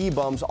for ski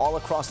bums all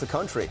across the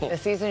country. The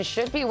season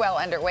should be well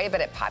underway,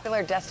 but at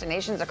popular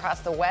destinations across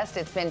the West,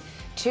 it's been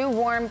too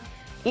warm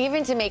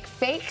even to make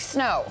fake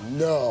snow.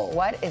 No.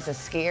 What is a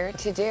skier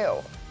to do?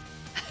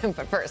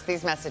 But first,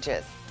 these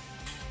messages.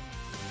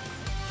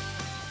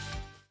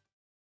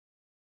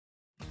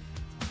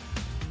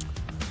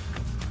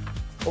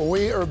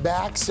 We are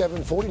back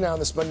 7:40 now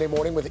this Monday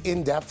morning with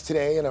In Depth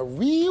today, and a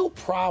real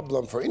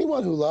problem for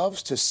anyone who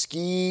loves to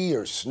ski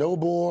or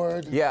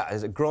snowboard. Yeah,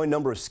 as a growing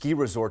number of ski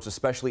resorts,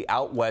 especially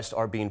out west,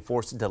 are being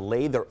forced to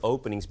delay their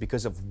openings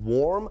because of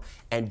warm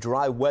and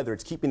dry weather.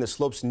 It's keeping the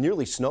slopes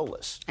nearly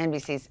snowless.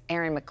 NBC's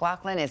Aaron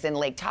McLaughlin is in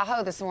Lake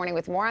Tahoe this morning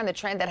with more on the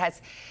trend that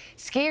has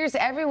skiers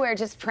everywhere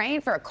just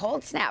praying for a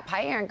cold snap.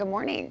 Hi, Aaron. Good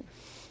morning.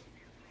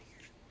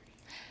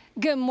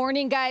 Good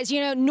morning, guys.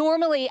 You know,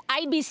 normally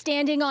I'd be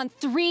standing on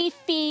 3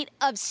 feet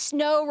of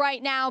snow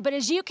right now, but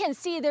as you can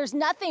see, there's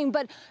nothing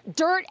but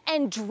dirt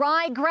and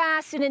dry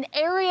grass in an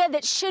area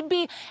that should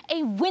be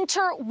a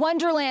winter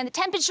wonderland. The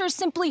temperature is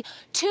simply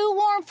too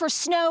warm for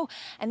snow,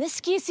 and this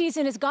ski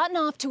season has gotten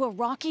off to a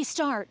rocky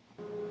start.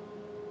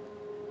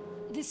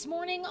 This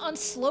morning on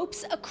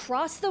slopes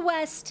across the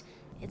West,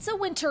 it's a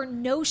winter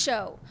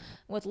no-show.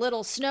 With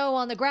little snow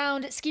on the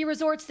ground, ski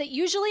resorts that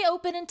usually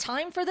open in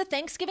time for the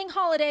Thanksgiving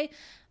holiday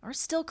are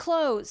still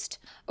closed.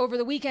 Over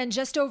the weekend,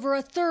 just over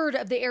a third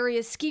of the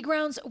area's ski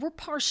grounds were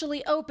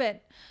partially open.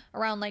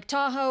 Around Lake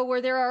Tahoe,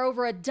 where there are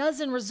over a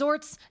dozen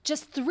resorts,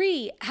 just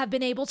 3 have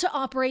been able to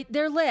operate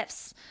their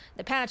lifts.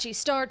 The patchy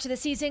start to the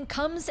season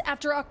comes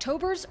after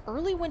October's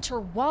early winter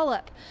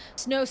wallop.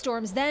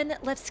 Snowstorms then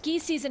left ski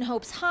season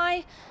hopes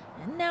high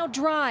and now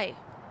dry.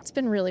 It's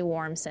been really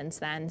warm since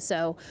then,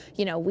 so,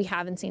 you know, we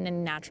haven't seen any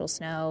natural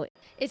snow.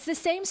 It's the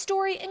same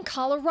story in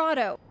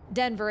Colorado.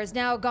 Denver has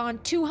now gone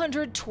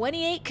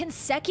 228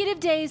 consecutive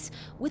days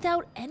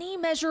without any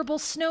measurable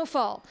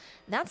snowfall.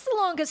 That's the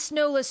longest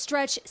snowless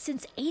stretch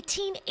since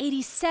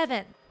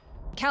 1887.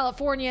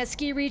 California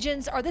ski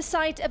regions are the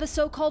site of a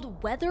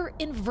so-called weather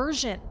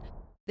inversion.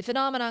 The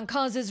phenomenon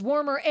causes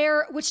warmer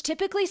air, which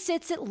typically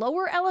sits at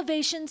lower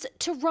elevations,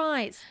 to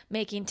rise,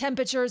 making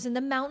temperatures in the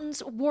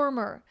mountains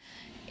warmer.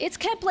 It's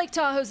kept Lake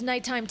Tahoe's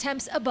nighttime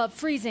temps above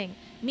freezing,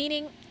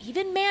 meaning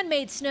even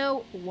man-made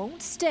snow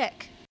won't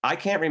stick. I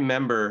can't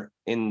remember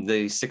in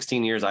the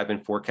 16 years I've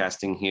been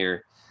forecasting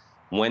here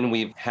when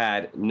we've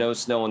had no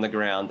snow on the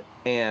ground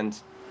and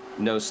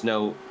no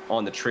snow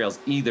on the trails,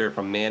 either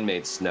from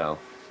man-made snow.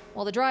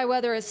 While the dry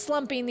weather is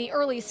slumping the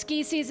early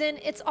ski season,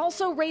 it's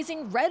also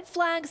raising red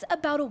flags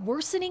about a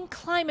worsening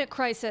climate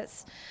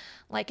crisis.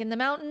 like in the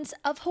mountains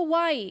of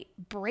Hawaii,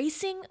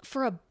 bracing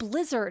for a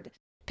blizzard.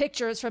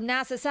 Pictures from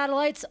NASA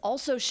satellites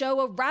also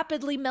show a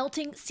rapidly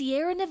melting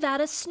Sierra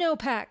Nevada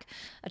snowpack,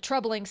 a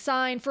troubling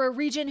sign for a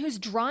region whose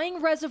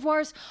drying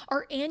reservoirs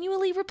are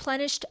annually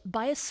replenished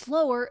by a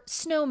slower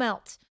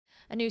snowmelt.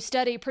 A new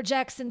study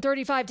projects in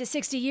 35 to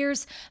 60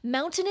 years,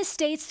 mountainous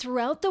states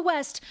throughout the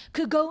West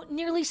could go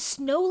nearly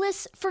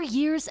snowless for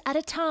years at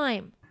a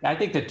time. I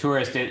think the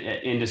tourist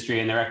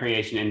industry and the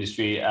recreation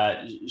industry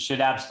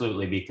should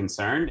absolutely be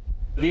concerned.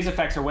 These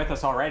effects are with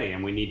us already,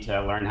 and we need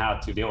to learn how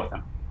to deal with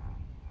them.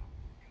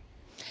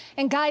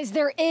 And guys,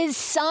 there is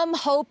some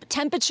hope.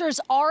 Temperatures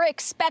are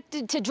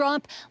expected to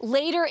drop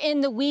later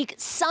in the week.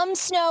 Some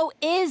snow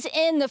is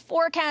in the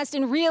forecast,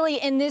 and really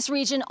in this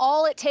region,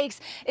 all it takes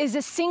is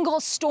a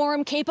single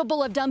storm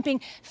capable of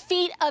dumping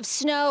feet of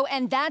snow,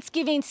 and that's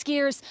giving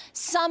skiers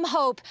some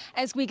hope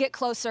as we get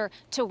closer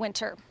to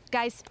winter.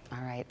 Guys.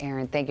 All right,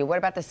 Aaron, thank you. What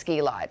about the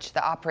ski lodge,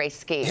 the après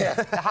ski? Yeah,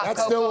 the hot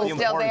that's cocoa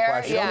still there?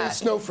 Question. You don't need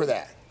snow for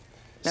that.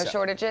 No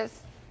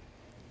shortages?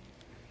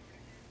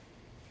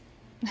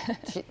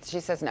 She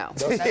says no.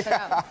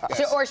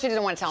 Or she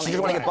doesn't want to tell me. She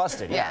doesn't want to get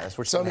busted. Yeah, that's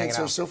what she's hanging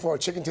out. So far,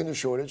 chicken tender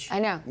shortage. I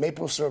know.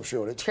 Maple syrup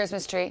shortage.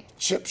 Christmas tree.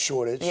 Chip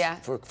shortage. Yeah.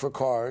 For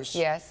cars.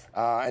 Yes.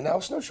 And now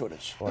snow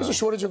shortage. Wow. There's a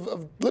shortage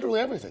of literally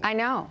everything. I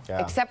know.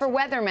 Yeah. Except for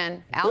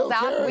weathermen. Al's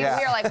out. We're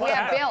like, we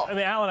have Bill. I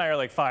mean, Al and I are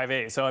like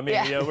 5'8", so I mean,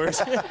 we're.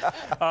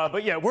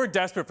 But yeah, we're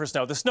desperate for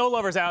snow. The snow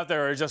lovers out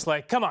there are just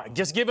like, come on,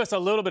 just give us a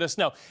little bit of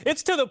snow.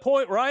 It's to the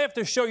point where I have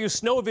to show you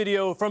snow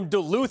video from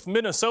Duluth,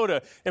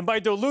 Minnesota, and by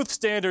Duluth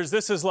standards,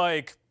 this is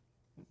like.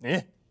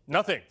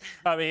 Nothing.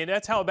 I mean,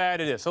 that's how bad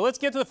it is. So let's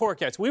get to the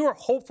forecast. We were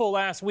hopeful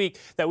last week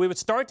that we would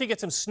start to get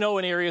some snow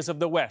in areas of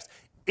the West.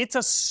 It's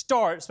a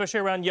start, especially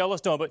around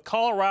Yellowstone. But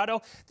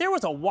Colorado, there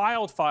was a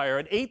wildfire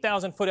at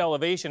 8,000-foot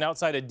elevation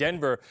outside of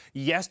Denver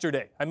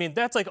yesterday. I mean,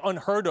 that's like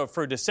unheard of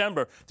for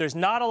December. There's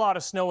not a lot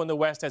of snow in the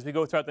West as we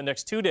go throughout the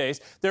next 2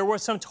 days. There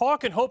was some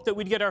talk and hope that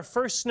we'd get our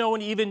first snow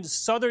in even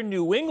southern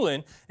New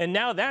England, and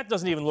now that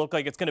doesn't even look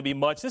like it's going to be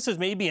much. This is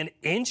maybe an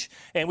inch,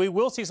 and we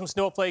will see some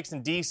snowflakes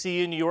in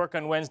D.C. and New York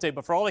on Wednesday.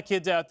 But for all the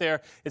kids out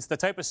there, it's the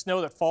type of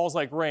snow that falls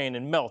like rain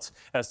and melts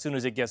as soon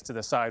as it gets to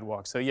the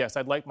sidewalk. So, yes,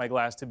 I'd like my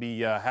glass to be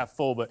half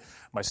full, but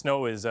my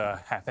snow is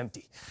half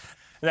empty.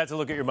 And that's a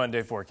look at your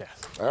Monday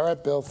forecast. All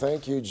right, Bill,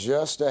 thank you.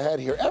 Just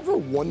ahead here. Ever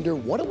wonder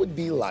what it would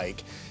be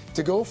like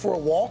to go for a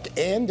walk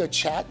and a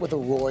chat with a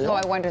royal? Oh,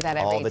 I wonder that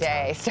every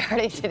day.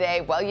 Starting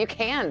today, well, you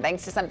can,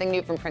 thanks to something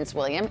new from Prince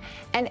William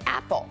and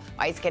Apple.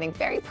 Why he's getting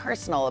very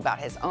personal about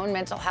his own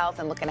mental health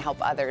and looking to help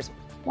others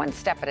one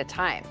step at a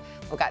time.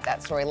 We've got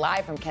that story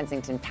live from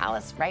Kensington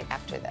Palace right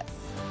after this.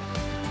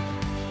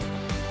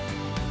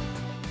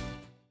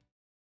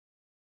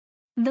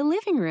 The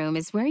living room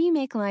is where you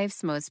make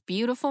life's most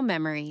beautiful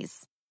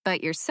memories.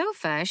 But your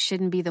sofa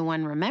shouldn't be the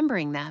one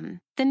remembering them.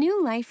 The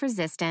new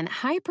life-resistant,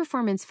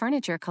 high-performance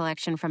furniture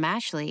collection from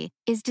Ashley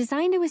is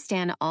designed to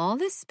withstand all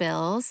the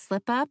spills,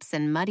 slip-ups,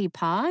 and muddy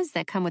paws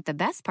that come with the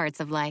best parts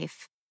of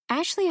life.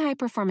 Ashley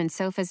high-performance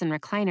sofas and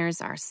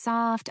recliners are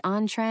soft,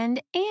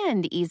 on-trend,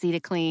 and easy to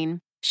clean.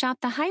 Shop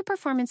the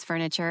high-performance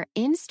furniture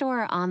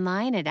in-store or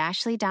online at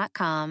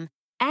ashley.com.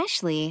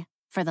 Ashley,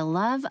 for the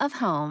love of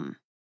home.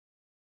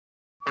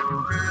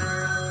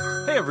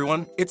 Hey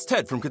everyone, it's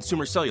Ted from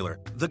Consumer Cellular,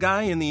 the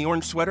guy in the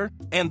orange sweater,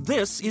 and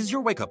this is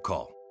your wake-up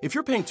call. If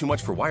you're paying too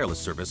much for wireless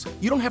service,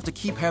 you don't have to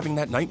keep having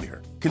that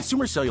nightmare.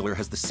 Consumer Cellular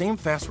has the same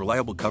fast,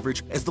 reliable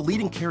coverage as the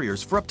leading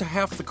carriers for up to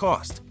half the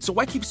cost. So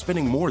why keep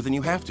spending more than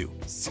you have to?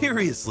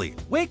 Seriously,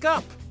 wake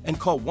up and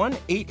call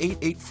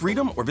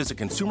 1-888-FREEDOM or visit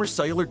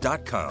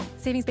consumercellular.com.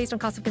 Savings based on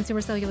cost of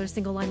Consumer Cellular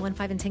single line 1,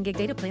 5, and 10 gig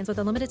data plans with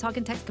unlimited talk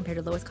and text compared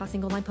to lowest cost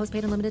single line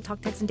postpaid unlimited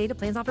talk, text, and data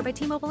plans offered by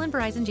T-Mobile and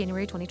Verizon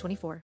January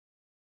 2024.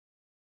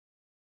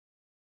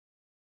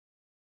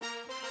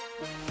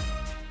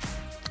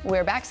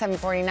 We're back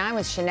 7:49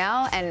 with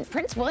Chanel and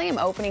Prince William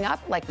opening up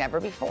like never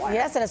before.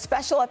 Yes, and a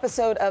special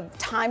episode of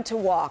Time to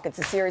Walk. It's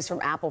a series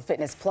from Apple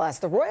Fitness Plus.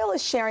 The royal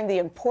is sharing the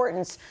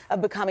importance of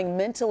becoming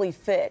mentally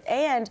fit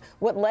and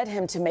what led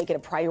him to make it a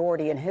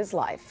priority in his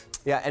life.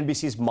 Yeah,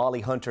 NBC's Molly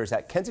Hunter is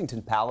at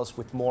Kensington Palace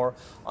with more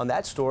on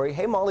that story.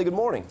 Hey, Molly, good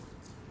morning.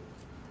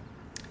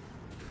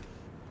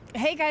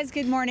 Hey guys,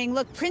 good morning.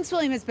 Look, Prince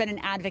William has been an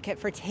advocate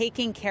for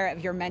taking care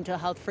of your mental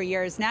health for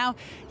years now.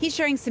 He's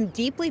sharing some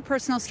deeply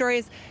personal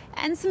stories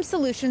and some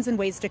solutions and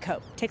ways to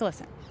cope. Take a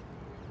listen.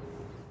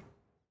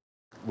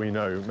 We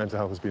know mental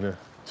health has been a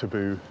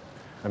taboo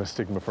and a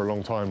stigma for a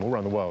long time all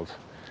around the world,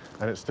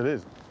 and it still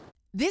is.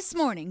 This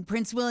morning,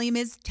 Prince William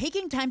is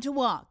taking time to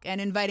walk and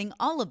inviting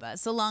all of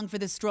us along for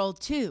the stroll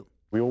too.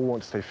 We all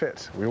want to stay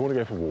fit. We all want to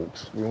go for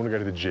walks. We want to go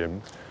to the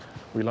gym.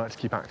 We like to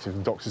keep active.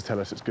 The doctors tell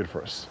us it's good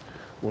for us.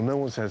 Well, no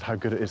one says how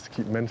good it is to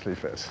keep mentally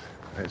fit.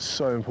 It's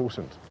so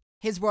important.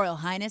 His Royal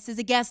Highness is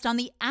a guest on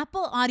the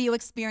Apple audio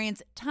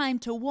experience Time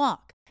to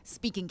Walk,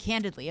 speaking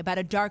candidly about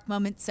a dark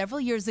moment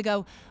several years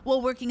ago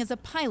while working as a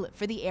pilot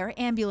for the air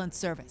ambulance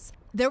service.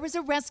 There was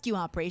a rescue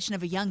operation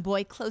of a young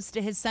boy close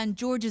to his son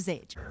George's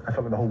age. I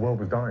felt like the whole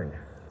world was dying.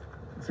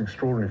 It's an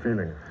extraordinary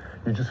feeling.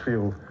 You just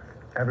feel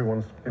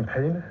everyone's in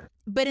pain.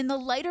 But in the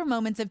lighter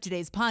moments of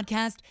today's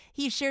podcast,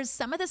 he shares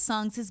some of the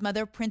songs his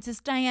mother, Princess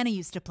Diana,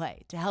 used to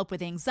play to help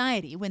with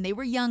anxiety when they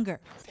were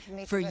younger.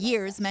 For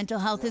years, mental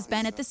health has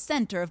been at the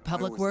center of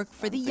public work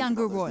for the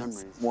younger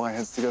royals. Why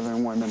heads together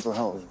and why mental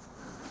health?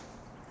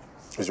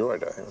 It was your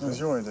idea. It was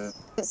your idea.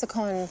 It's a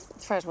common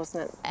thread,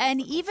 wasn't it? And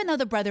even though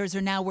the brothers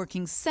are now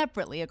working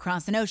separately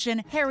across an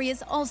ocean, Harry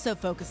is also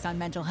focused on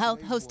mental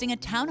health, hosting a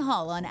town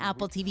hall on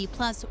Apple TV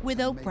Plus with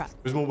Oprah.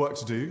 There's more work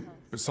to do,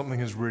 but something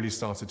has really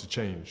started to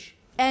change.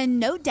 And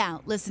no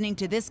doubt, listening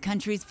to this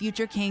country's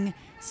future king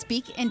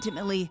speak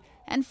intimately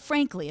and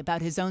frankly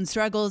about his own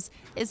struggles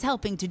is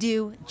helping to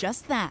do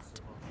just that.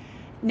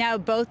 Now,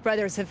 both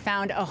brothers have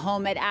found a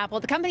home at Apple.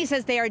 The company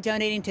says they are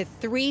donating to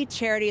 3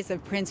 charities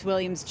of Prince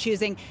William's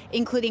choosing,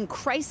 including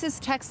Crisis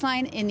Text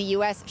Line in the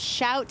U.S.,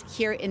 Shout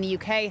here in the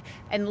U.K.,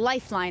 and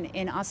Lifeline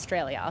in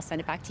Australia. I'll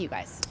send it back to you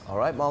guys. All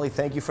right, Molly,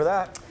 thank you for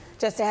that.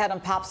 Just ahead on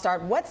Pop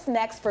Start, what's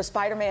next for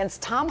Spider-Man's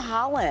Tom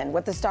Holland?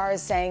 What the star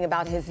is saying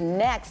about his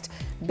next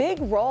big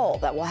role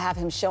that will have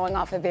him showing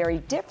off a very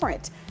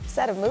different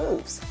set of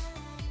moves.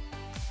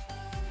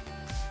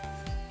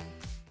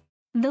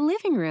 The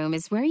living room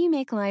is where you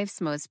make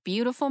life's most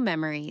beautiful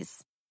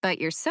memories. But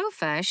your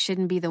sofa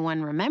shouldn't be the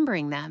one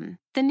remembering them.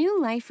 The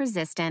new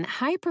life-resistant,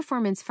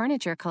 high-performance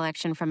furniture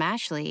collection from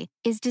Ashley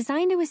is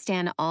designed to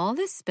withstand all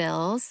the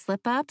spills,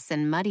 slip-ups,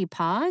 and muddy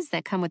paws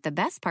that come with the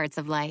best parts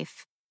of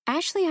life.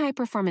 Ashley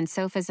high-performance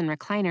sofas and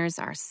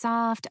recliners are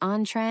soft,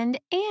 on-trend,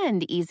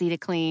 and easy to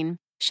clean.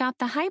 Shop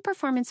the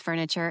high-performance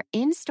furniture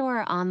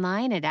in-store or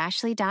online at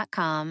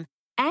ashley.com.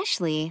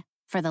 Ashley,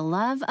 for the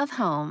love of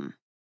home.